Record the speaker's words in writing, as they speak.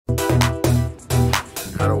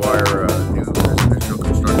how to wire a new residential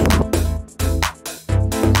construction.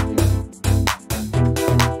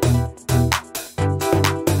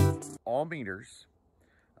 All meters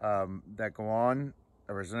that go on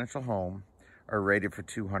a residential home are rated for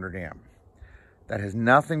 200 amp. That has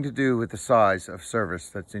nothing to do with the size of service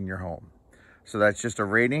that's in your home. So that's just a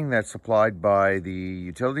rating that's supplied by the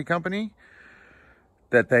utility company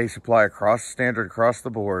that they supply standard across the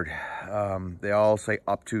board. They all say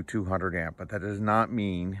up to 200 amp, but that does not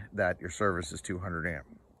mean that your service is 200 amp.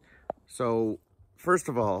 So first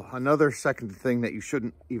of all, another second thing that you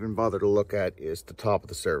shouldn't even bother to look at is the top of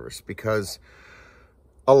the service, because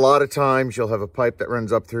a lot of times you'll have a pipe that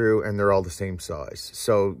runs up through and they're all the same size.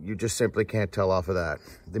 So you just simply can't tell off of that.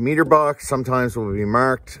 The meter box sometimes will be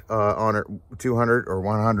marked on it 200 or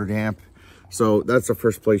 100 amp. So that's the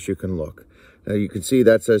first place you can look. Now you can see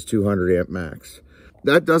that says 200 amp max.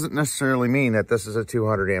 That doesn't necessarily mean that this is a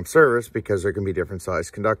 200 amp service, because there can be different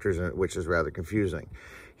size conductors in it, which is rather confusing.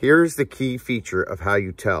 Here's the key feature of how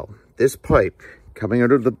you tell. This pipe coming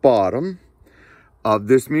out of the bottom of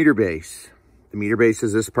this meter base. The meter base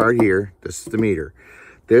is this part here. This is the meter.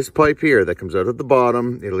 This pipe here that comes out of the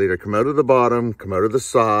bottom, it'll either come out of the bottom, come out of the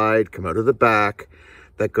side, come out of the back.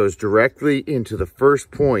 That goes directly into the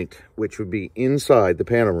first point, which would be inside the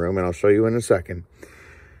panel room, and I'll show you in a second.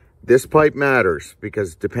 This pipe matters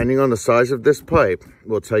because depending on the size of this pipe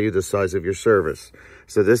will tell you the size of your service.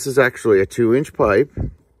 So this is actually a 2-inch pipe.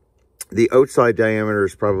 The outside diameter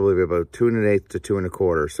is probably about 2 1/8 to 2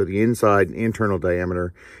 1/4. So the internal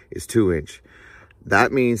diameter is 2-inch.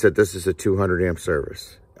 That means that this is a 200 amp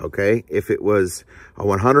service. Okay. If it was a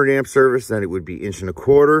 100 amp service, then it would be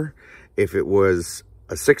 1.25 inch. If it was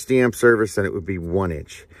a 60 amp service, then it would be 1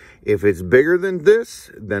 inch. If it's bigger than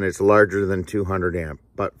this, then it's larger than 200 amp.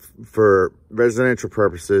 But for residential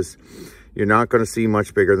purposes, you're not going to see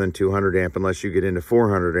much bigger than 200 amp unless you get into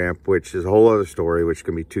 400 amp, which is a whole other story, which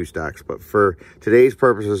can be 2 stacks. But for today's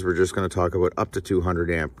purposes, we're just going to talk about up to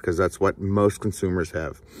 200 amp because that's what most consumers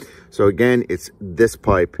have. So again, it's this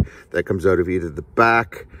pipe that comes out of either the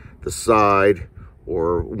back, the side,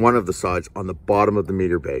 or one of the sides on the bottom of the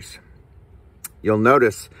meter base. You'll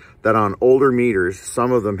notice that on older meters,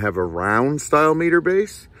 some of them have a round style meter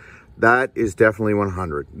base. That is definitely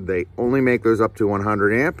 100. They only make those up to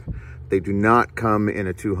 100 amp. They do not come in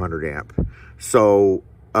a 200 amp. So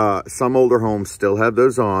some older homes still have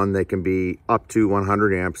those on. They can be up to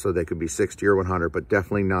 100 amps, so they could be 60 or 100, but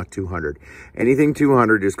definitely not 200. Anything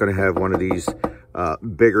 200 is going to have one of these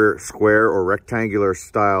bigger square or rectangular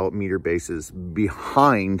style meter bases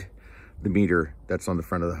behind the meter that's on the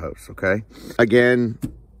front of the house, okay? Again,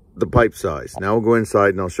 the pipe size. Now we'll go inside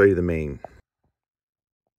and I'll show you the main.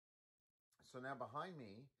 So now behind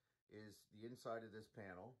me is the inside of this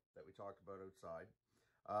panel that we talked about outside.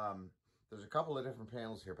 There's a couple of different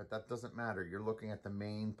panels here, but that doesn't matter. You're looking at the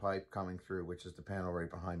main pipe coming through, which is the panel right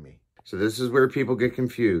behind me. So this is where people get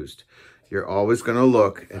confused. You're always going to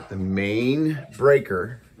look at the main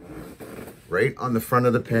breaker right on the front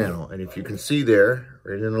of the panel. And if you can see there,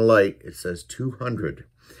 right in the light, it says 200.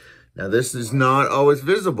 Now this is not always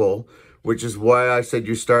visible, which is why I said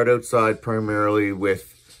you start outside primarily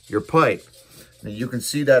with your pipe. Now you can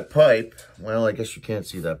see that pipe. Well, I guess you can't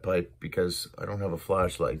see that pipe because I don't have a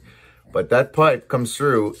flashlight. But that pipe comes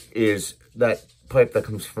through is that pipe that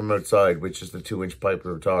comes from outside, which is the 2-inch pipe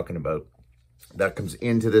we were talking about. That comes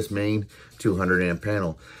into this main 200 amp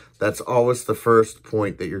panel. That's always the first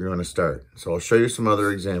point that you're going to start. So I'll show you some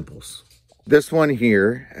other examples. This one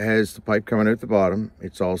here has the pipe coming out the bottom.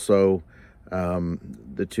 It's also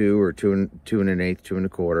the 2 or 2 1/8, 2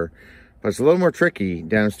 1/4. But it's a little more tricky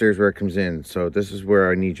downstairs where it comes in. So this is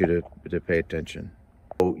where I need you to pay attention.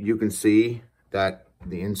 So you can see that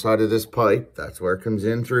the inside of this pipe, that's where it comes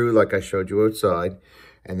in through, like I showed you outside.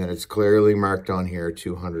 And then it's clearly marked on here,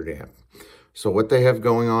 200 amp. So what they have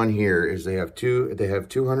going on here is they have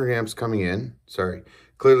 200 amps coming in,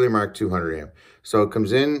 clearly marked 200 amp. So it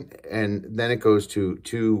comes in and then it goes to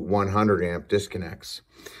 2 100 amp disconnects.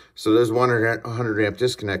 So those 100 amp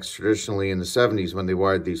disconnects traditionally in the 70s when they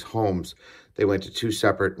wired these homes, they went to 2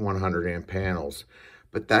 separate 100 amp panels.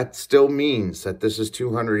 But that still means that this is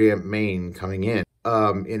 200 amp main coming in.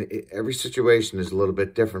 Every situation is a little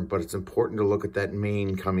bit different, but it's important to look at that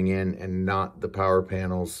main coming in and not the power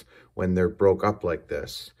panels when they're broke up like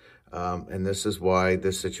this. And this is why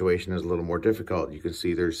this situation is a little more difficult. You can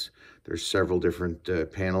see there's several different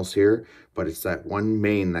panels here, but it's that one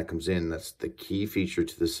main that comes in that's the key feature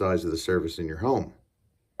to the size of the service in your home.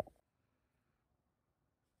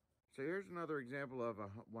 So here's another example of a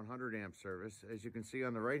 100 amp service. As you can see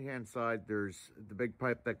on the right hand side, there's the big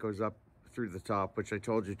pipe that goes up through the top, which I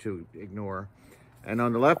told you to ignore. And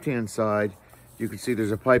on the left-hand side, you can see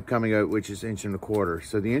there's a pipe coming out, which is 1.25 inches.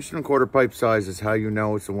 So the 1.25 inch pipe size is how you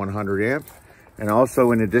know it's a 100 amp. And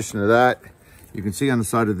also, in addition to that, you can see on the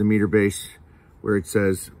side of the meter base where it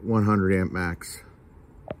says 100 amp max.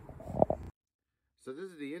 So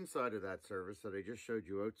this is the inside of that service that I just showed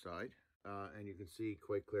you outside. And you can see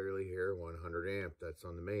quite clearly here, 100 amp, that's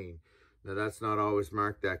on the main. Now that's not always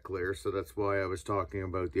marked that clear, so that's why I was talking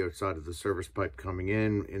about the outside of the service pipe coming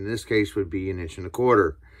in. In this case would be 1.25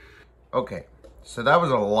 inches. Okay, so that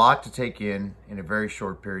was a lot to take in a very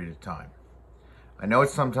short period of time. I know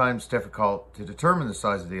it's sometimes difficult to determine the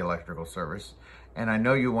size of the electrical service, and I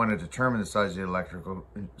know you want to determine the size of the electrical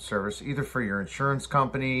service either for your insurance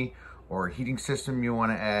company or a heating system you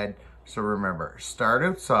want to add. So remember, start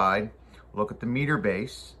outside, look at the meter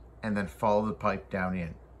base, and then follow the pipe down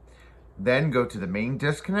in. Then go to the main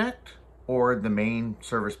disconnect or the main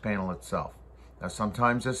service panel itself. Now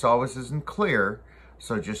sometimes this always isn't clear,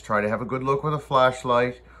 so just try to have a good look with a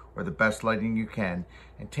flashlight or the best lighting you can,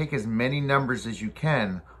 and take as many numbers as you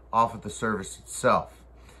can off of the service itself.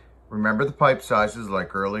 Remember the pipe sizes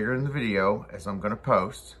like earlier in the video, as I'm going to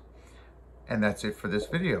post. And that's it for this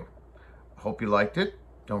video. Hope you liked it.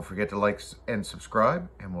 Don't forget to like and subscribe,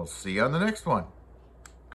 and we'll see you on the next one.